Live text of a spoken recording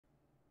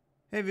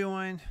Hey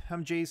everyone,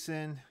 I'm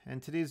Jason,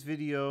 and today's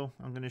video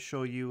I'm going to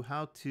show you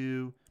how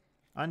to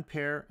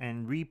unpair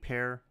and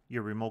repair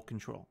your remote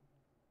control.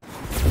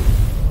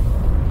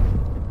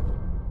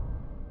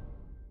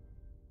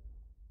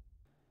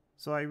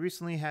 So I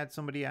recently had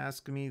somebody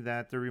ask me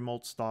that the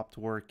remote stopped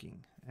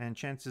working, and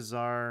chances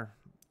are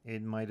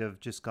it might have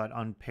just got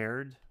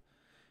unpaired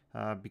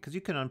because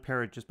you can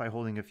unpair it just by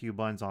holding a few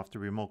buttons off the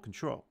remote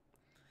control,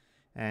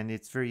 and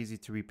it's very easy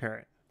to repair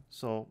it.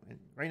 So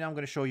right now I'm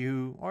going to show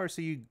you, or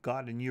say you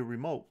got a new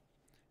remote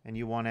and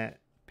you want to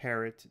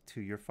pair it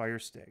to your Fire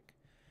Stick.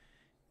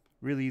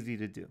 Really easy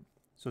to do.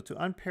 So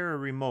to unpair a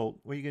remote,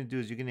 what you're going to do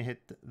is you're going to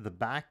hit the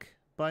back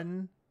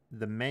button,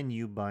 the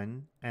menu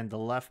button, and the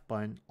left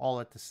button all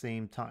at the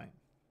same time.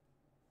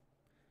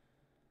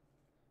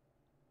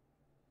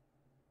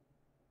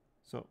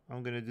 So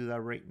I'm going to do that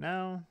right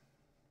now.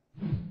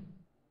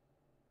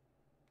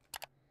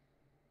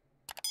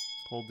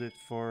 Hold it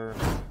for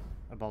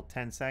about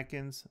 10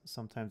 seconds.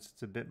 Sometimes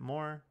it's a bit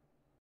more.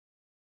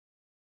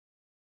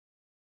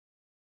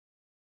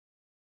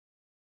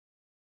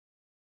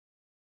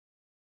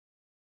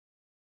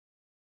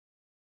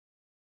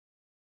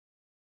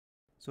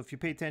 So if you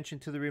pay attention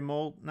to the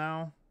remote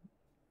now,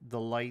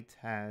 the light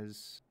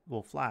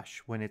will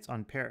flash when it's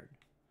unpaired.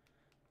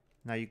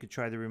 Now you could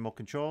try the remote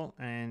control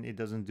and it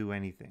doesn't do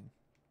anything.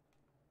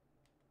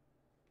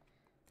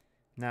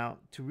 Now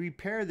to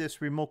repair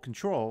this remote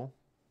control,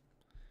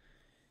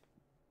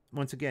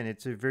 once again,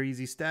 it's a very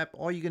easy step.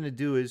 All you're going to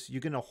do is you're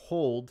going to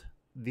hold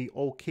the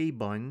OK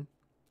button,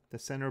 the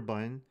center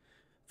button,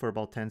 for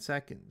about 10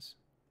 seconds.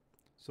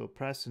 So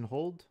press and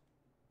hold.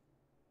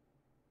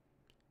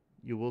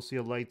 You will see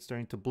a light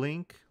starting to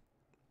blink.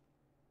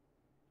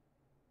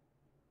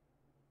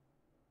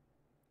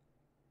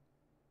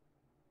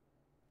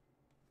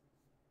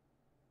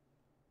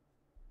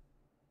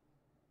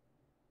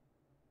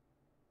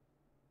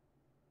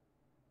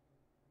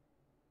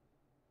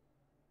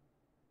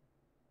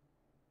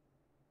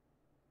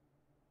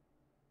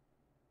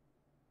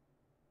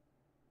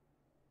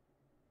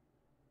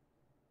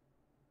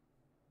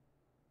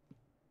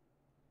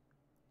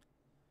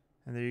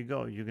 And there you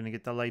go. You're going to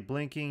get the light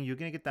blinking. You're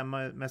going to get that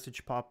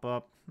message pop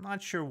up.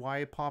 Not sure why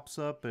it pops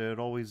up, but it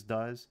always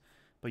does.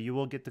 But you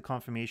will get the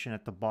confirmation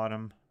at the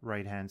bottom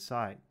right-hand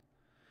side.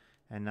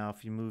 And now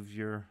if you move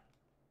your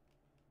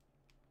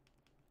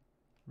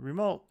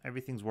remote,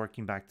 everything's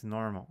working back to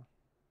normal.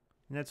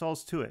 And that's all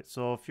to it.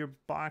 So if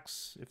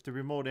if the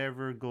remote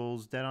ever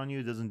goes dead on you,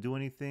 it doesn't do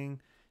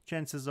anything,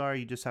 chances are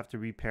you just have to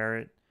repair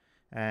it.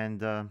 And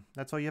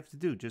that's all you have to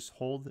do. Just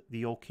hold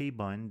the OK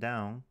button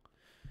down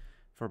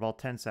for about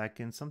 10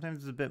 seconds.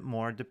 Sometimes it's a bit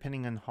more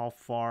depending on how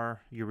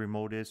far your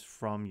remote is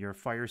from your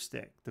Fire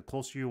Stick. The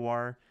closer you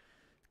are,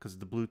 because of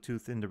the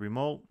Bluetooth in the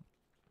remote,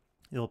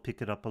 it'll pick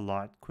it up a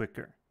lot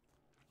quicker.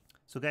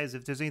 So guys,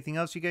 if there's anything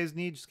else you guys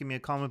need, just give me a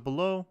comment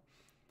below.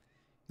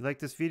 If you like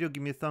this video,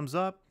 give me a thumbs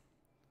up.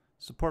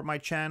 Support my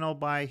channel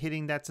by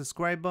hitting that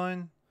subscribe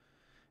button.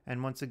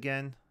 And once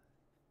again,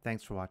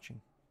 thanks for watching.